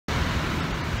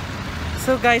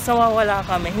So guys, nawawala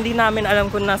kami. Hindi namin alam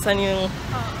kung nasan yung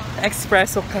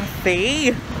Espresso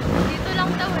Cafe. Dito lang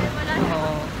daw eh, wala na.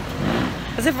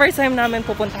 Kasi first time namin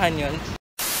pupuntahan yun.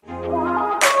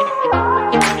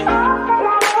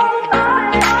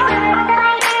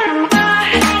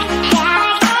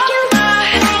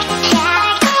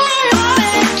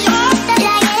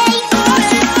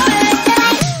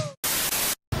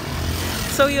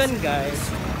 So yun guys,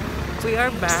 we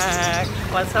are back.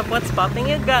 What's up, what's popping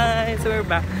you guys? We're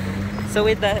back. So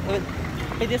with that,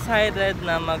 we decided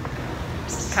na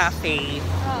mag-cafe.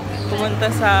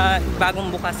 Pumunta sa bagong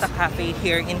bukas sa cafe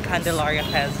here in Candelaria,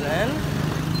 Quezon.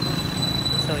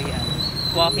 So yeah,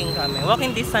 walking kami.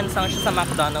 Walking distance lang siya sa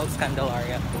McDonald's,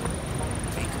 Candelaria.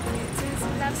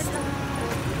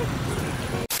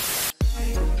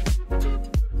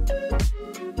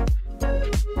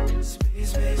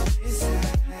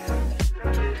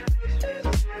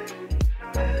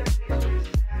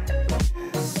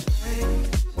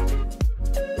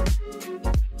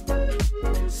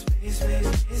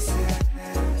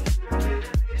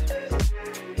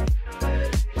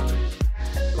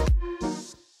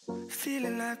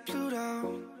 Lapit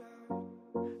lang.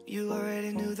 You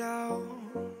already knew though,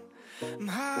 I'm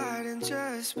hiding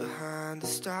just behind the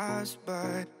stars.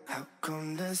 But how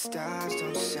come the stars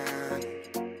don't shine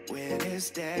when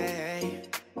it's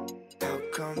day? How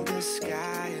come the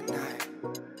sky at night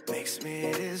makes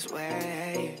me this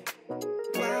way?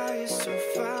 Why are you so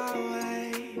far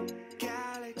away?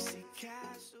 Galaxy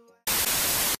cast away.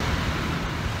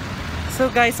 So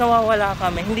guys, nawawala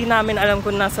kami. Hindi namin alam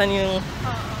kung nasan yung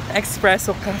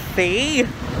Espresso Cafe.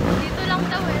 Dito lang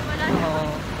daw eh, wala na.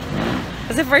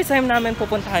 Kasi first time namin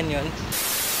pupuntahan yun.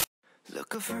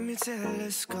 Look up from your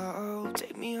telescope,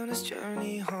 take me on this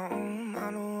journey home.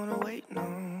 I don't wanna wait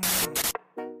no.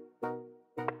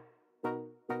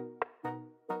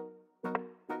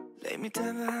 Lay me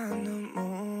down behind the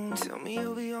moon, tell me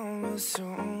you'll be on real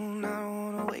soon. I don't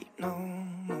wanna wait no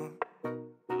more.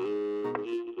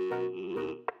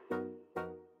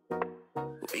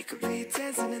 We could be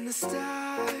dancing in the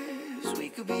stars,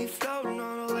 we could be floating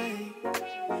on the way.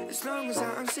 As long as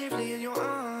I'm safely in your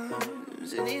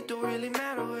arms, and it don't really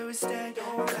matter where we stay.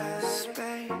 Cause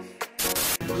space.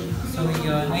 So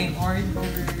yun, I ordered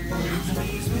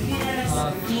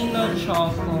Pino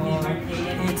Choco.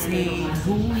 It's a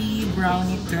gooey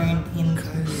brownie turned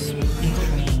into a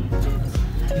cream.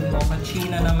 Yung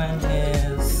mochaccino naman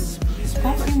is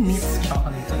coffee mixed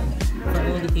chocolate for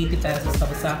only 80 pesos.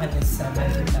 Tapos sa akin is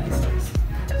 70 pesos.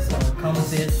 So come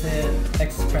visit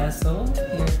Espresso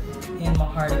here in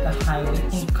Maharlika Highway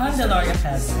in Candelaria,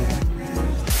 Quezon.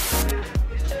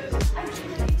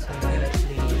 So here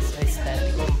please,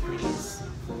 aesthetic please.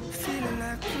 Feeling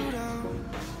like Pluto,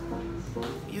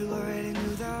 you already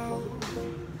knew though.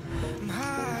 I'm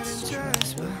hiding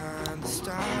just behind the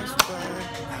stars, but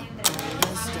how come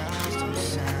the stars don't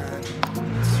shine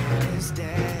to this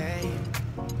day?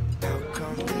 How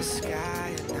come the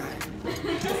sky at night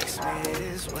makes me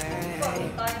this way?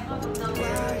 Why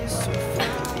are you so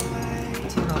far away?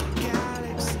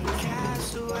 Galaxy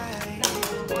cast away.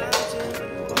 Why did you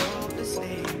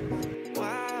hopelessly?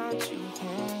 Why aren't you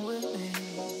home with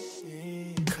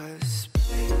me? 'Cause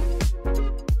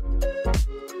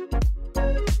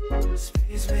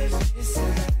space makes me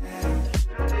sad.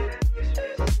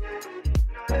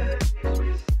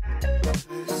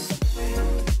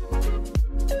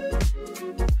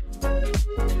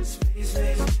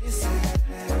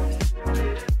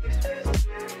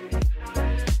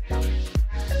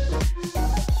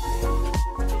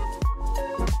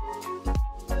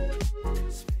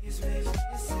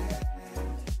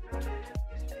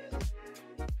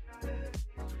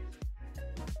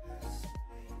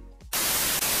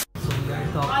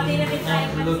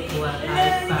 And look what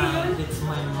I found. It's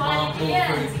my mom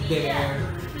over there.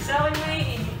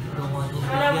 The one in the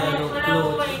yellow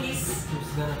clothes.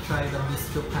 Who's gonna try the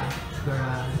bistro pack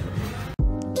garage.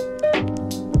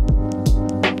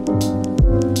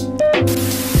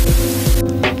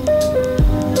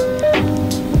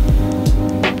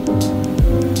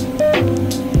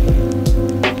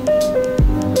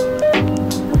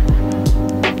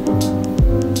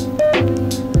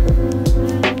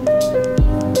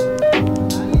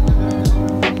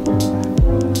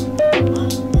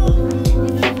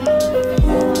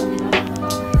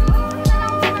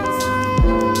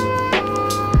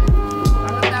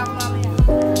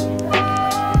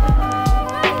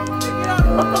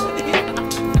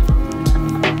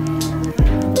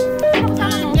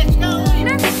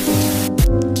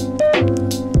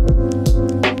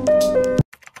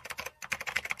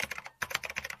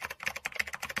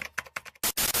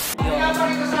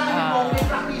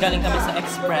 galing kami sa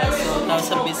Expresso, tapos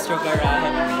sa Bistro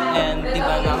Garage. And di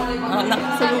ba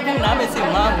nakasalubong namin si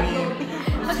Mami.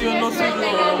 Sino sila?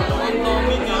 Ang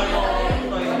dami nila.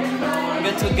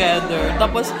 Get together.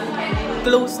 Tapos,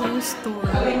 close na yung store.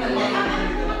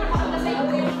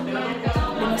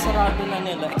 Pinasarado na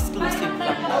nila. Exclusive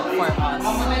lang for us.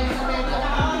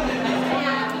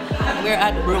 We're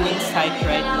at Brewing Site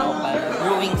right now.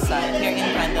 Brewing Site here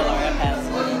in Candelaria,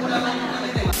 Quezon.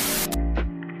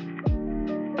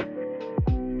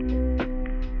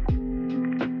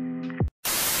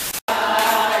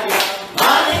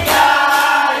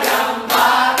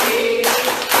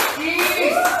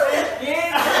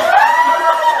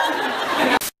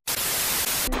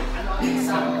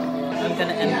 I'm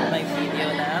gonna end my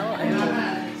video now. I hope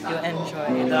you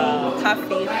enjoy the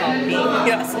cafe hopping.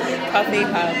 Yes, cafe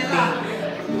hopping.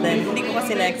 Then, hindi ko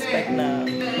kasi na-expect na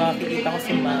makikita ko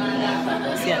si Mama.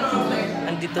 Tapos yan,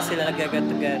 andito sila nag-get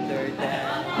together. Then,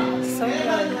 so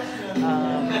yun.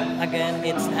 Again,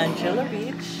 it's Angelo.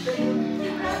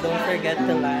 Don't forget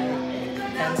to like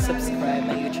and subscribe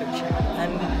my YouTube channel.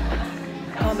 And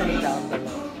comment down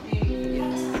below.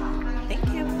 Yes. Thank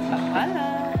you.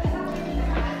 Bye-bye.